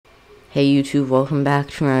Hey YouTube, welcome back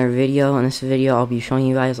to another video. In this video, I'll be showing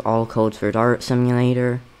you guys all codes for Dart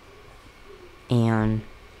Simulator. And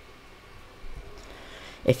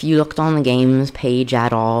if you looked on the games page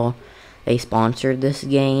at all, they sponsored this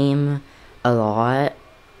game a lot.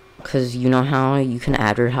 Because you know how you can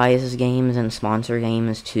advertise games and sponsor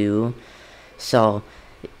games too. So,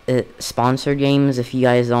 sponsored games, if you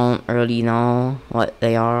guys don't already know what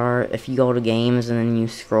they are, if you go to games and then you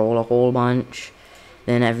scroll a whole bunch,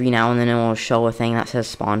 then every now and then it will show a thing that says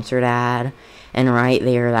sponsored ad, and right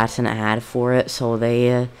there that's an ad for it. So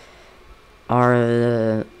they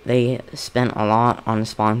spent a lot on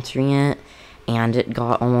sponsoring it, and it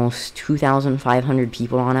got almost 2,500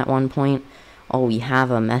 people on at one point. Oh, we have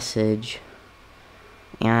a message.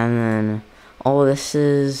 And then this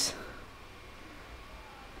is,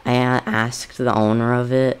 I asked the owner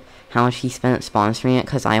of it how much he spent sponsoring it,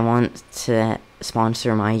 because I want to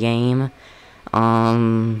sponsor my game.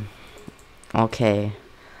 Okay,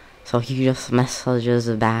 so he just messages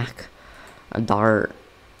back a Dart,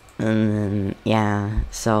 and then, yeah,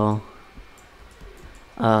 so,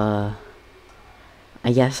 I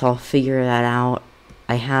guess I'll figure that out.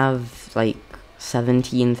 I have, like,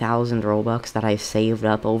 17,000 Robux that I've saved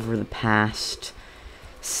up over the past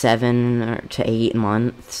 7 to 8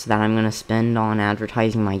 months that I'm gonna spend on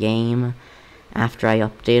advertising my game after I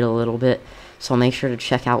update a little bit. So make sure to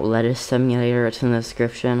check out Lettuce Simulator, it's in the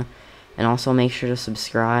description. And also make sure to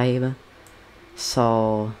subscribe.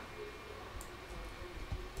 So,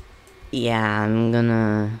 yeah, I'm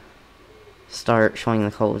gonna start showing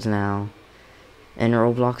the codes now. And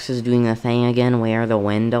Roblox is doing the thing again where the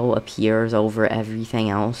window appears over everything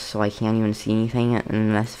else, so I can't even see anything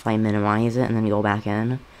unless if I minimize it and then go back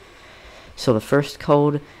in. So the first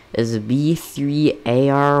code is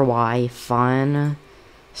B3ARY FUN.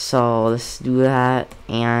 So let's do that,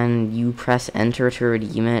 and you press enter to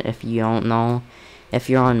redeem it. If you don't know, if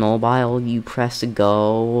you're on mobile, you press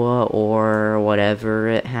go or whatever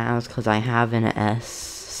it has, because I have an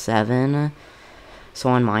S7. So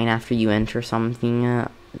on mine, after you enter something,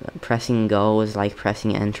 pressing go is like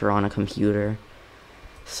pressing enter on a computer.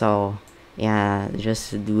 So yeah,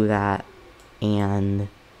 just do that. And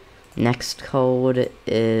next code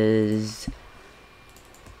is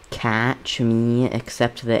Catch Me,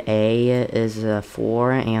 except the A is a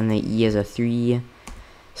 4 and the E is a 3,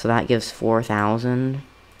 so that gives 4,000.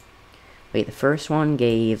 Wait, the first one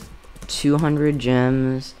gave 200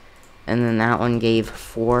 gems, and then that one gave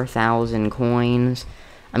 4,000 coins.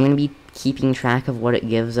 I'm gonna be keeping track of what it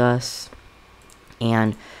gives us,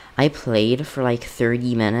 and I played for like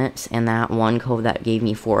 30 minutes, and that one code that gave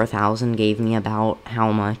me 4,000 gave me about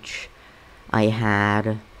how much I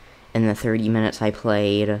had in the 30 minutes I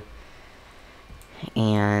played.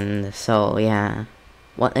 And so yeah,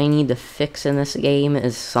 what I need to fix in this game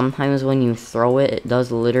is sometimes when you throw it, it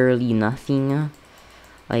does literally nothing.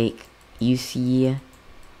 Like, you see,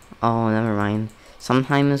 oh, never mind.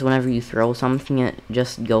 Sometimes whenever you throw something, it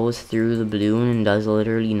just goes through the balloon and does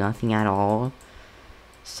literally nothing at all.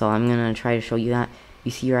 So I'm gonna try to show you that.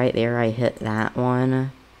 You see right there, I hit that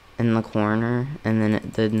one in the corner, and then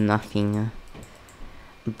it did nothing.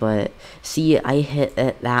 But see, I hit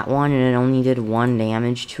that one and it only did 1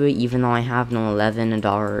 damage to it, even though I have no 11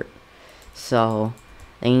 Dart. So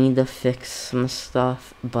they need to fix some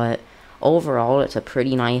stuff, but overall it's a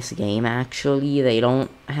pretty nice game actually. They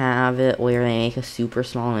don't have it where they make a super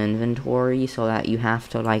small inventory so that you have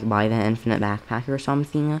to like buy the infinite backpack or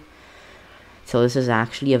something. So this is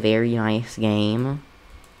actually a very nice game.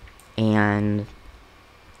 And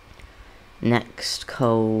next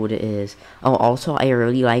code is, oh, also I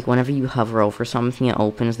really like whenever you hover over something, it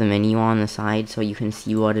opens the menu on the side so you can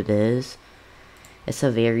see what it is. It's a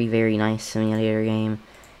very, very nice simulator game.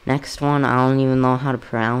 Next one, I don't even know how to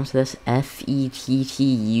pronounce this.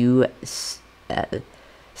 FETTUCINE.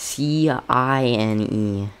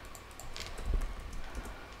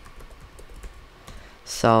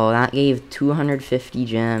 So that gave 250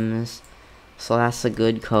 gems, so that's a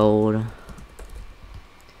good code.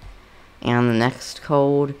 And the next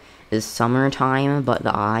code is Summertime, but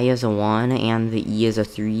the I is a 1 and the E is a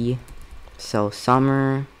 3. So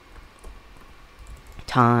Summer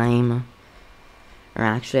Time, or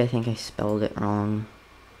actually I think I spelled it wrong.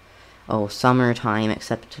 Oh, Summertime,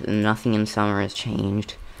 except nothing in summer has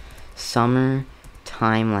changed.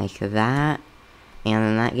 Summertime like that, and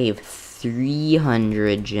then that gave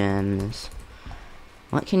 300 gems.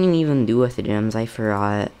 What can you even do with the gems? I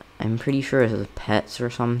forgot. I'm pretty sure it's pets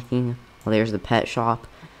or something. Well, there's the pet shop.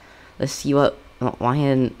 Let's see what. No.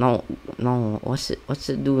 What's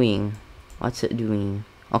it doing?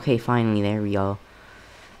 Okay, finally, there we go.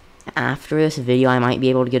 after this video, I might be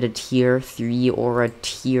able to get a tier 3 or a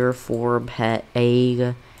tier 4 pet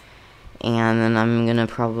egg. And then I'm gonna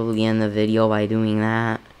probably end the video by doing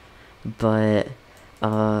that. But,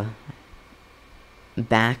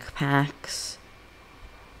 backpacks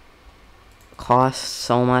cost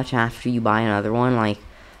so much after you buy another one, like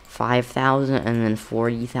 5,000 and then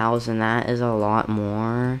 40,000. That is a lot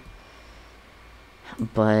more.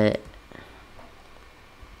 But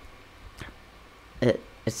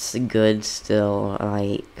it's good still.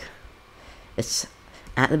 Like, it's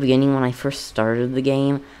at the beginning when I first started the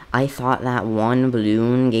game, I thought that one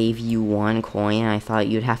balloon gave you 1 coin. I thought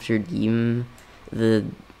you'd have to redeem the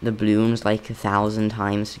balloons like 1,000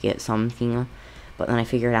 times to get something. But then I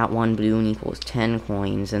figured out 1 balloon equals 10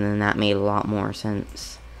 coins, and then that made a lot more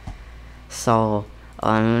sense. So,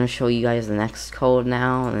 I'm going to show you guys the next code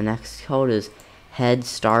now. The next code is head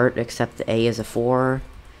start, except the A is a 4.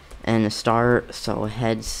 And the start, so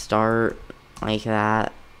head start, like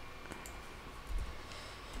that.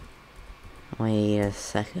 Wait a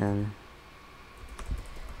second.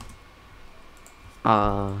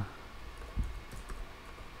 I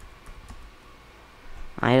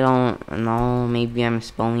don't know, maybe I'm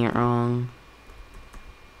spelling it wrong.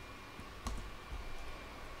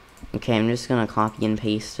 Okay, I'm just gonna copy and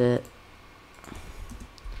paste it.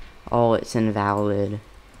 Oh, it's invalid.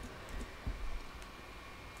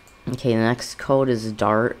 Okay, the next code is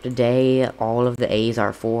dart day. All of the A's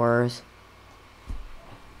are 4s.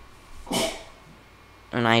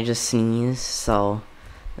 And I just sneezed, so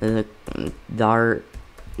the dart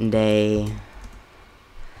day.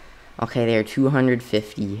 Okay, they're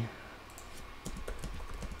 250.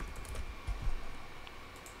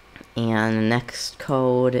 And the next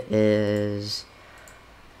code is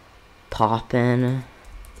Poppin,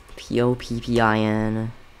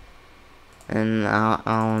 Poppin. And I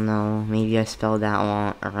don't know, maybe I spelled that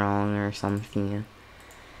one wrong or something.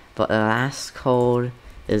 But the last code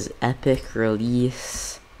is epic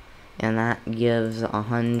release, and that gives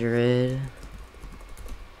 100.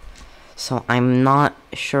 So I'm not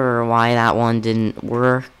sure why that one didn't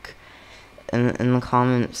work. In the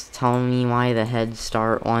comments, tell me why the head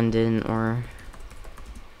start one didn't work.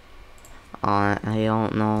 I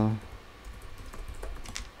don't know.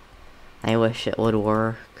 I wish it would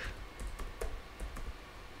work.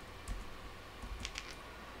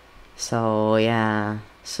 So yeah,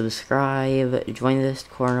 subscribe, join the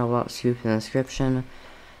Discord, about Scoop in the description.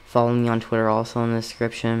 Follow me on Twitter also in the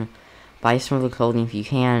description. Buy some of the clothing if you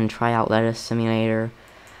can, and try out Lettuce Simulator.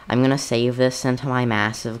 I'm gonna save this into my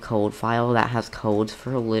massive code file that has codes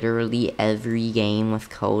for literally every game with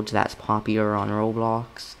codes that's popular on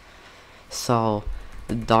Roblox. So,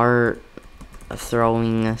 dart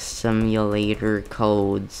throwing simulator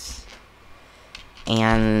codes.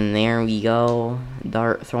 And there we go,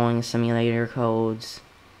 dart throwing simulator codes.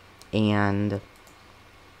 And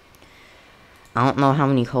I don't know how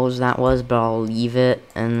many codes that was, but I'll leave it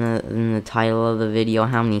in the title of the video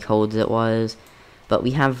how many codes it was. But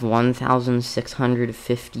we have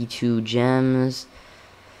 1,652 gems.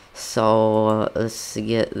 So let's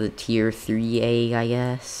get the tier 3 egg, I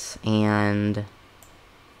guess, and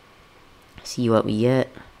see what we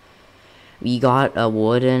get. We got a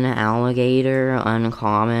wooden alligator,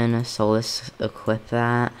 uncommon, so let's equip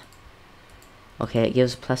that. Okay, it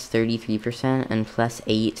gives plus 33% and plus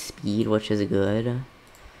 8 speed, which is good.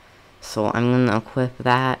 So I'm gonna equip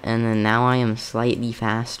that, and then now I am slightly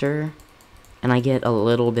faster, and I get a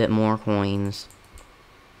little bit more coins.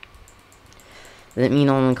 Let me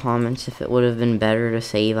know in the comments if it would have been better to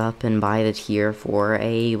save up and buy the tier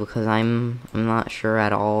 4A, because I'm not sure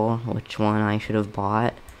at all which one I should have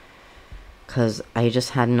bought. Because I just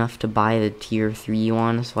had enough to buy the tier 3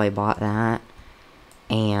 one, so I bought that.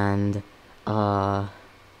 And, I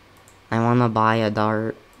want to buy a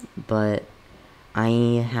dart, but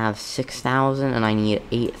I have 6,000 and I need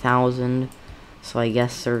 8,000. So I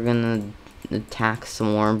guess they're going to attack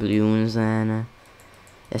some more balloons then.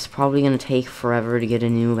 It's probably going to take forever to get a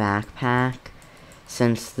new backpack,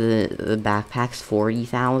 since the backpack's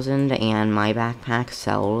 40,000 and my backpack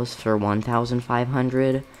sells for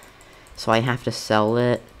 1,500. So I have to sell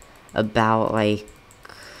it about like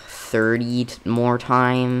 30 more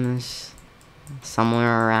times,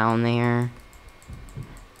 somewhere around there.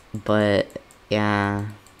 But yeah,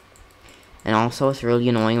 and also it's really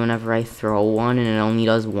annoying whenever I throw one and it only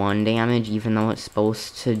does 1 damage, even though it's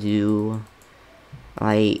supposed to do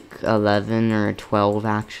like 11 or 12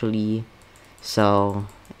 actually. So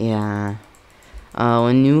yeah,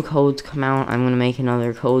 when new codes come out, I'm gonna make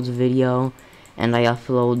another codes video, and I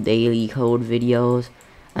upload daily code videos.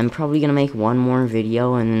 I'm probably gonna make one more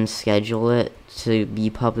video and then schedule it to be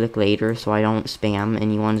public later so I don't spam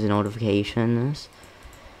anyone's notifications.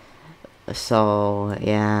 So,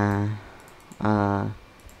 yeah.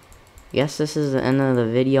 Guess this is the end of the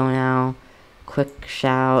video now. Quick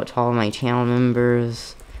shout out to all my channel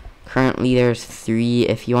members. Currently there's 3.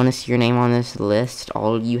 If you want to see your name on this list,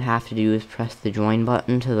 all you have to do is press the join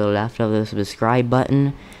button to the left of the subscribe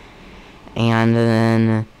button. And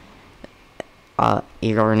then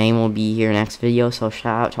your name will be here next video, so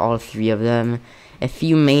shout out to all 3 of them. If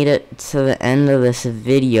you made it to the end of this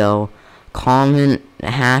video, comment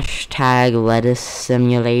hashtag lettuce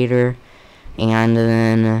simulator, and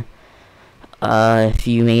then if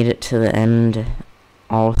you made it to the end,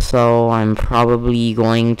 also I'm probably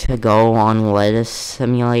going to go on lettuce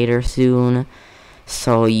simulator soon,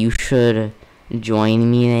 so you should join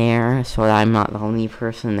me there so that I'm not the only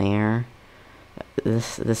person there.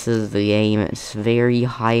 This is the game. It's very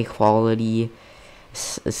high quality.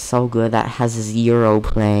 It's so good that has 0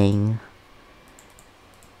 playing.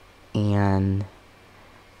 And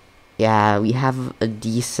yeah, we have a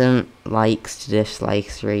decent likes to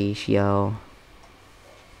dislikes ratio.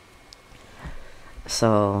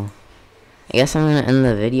 So I guess I'm gonna end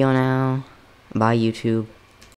the video now. Bye, YouTube.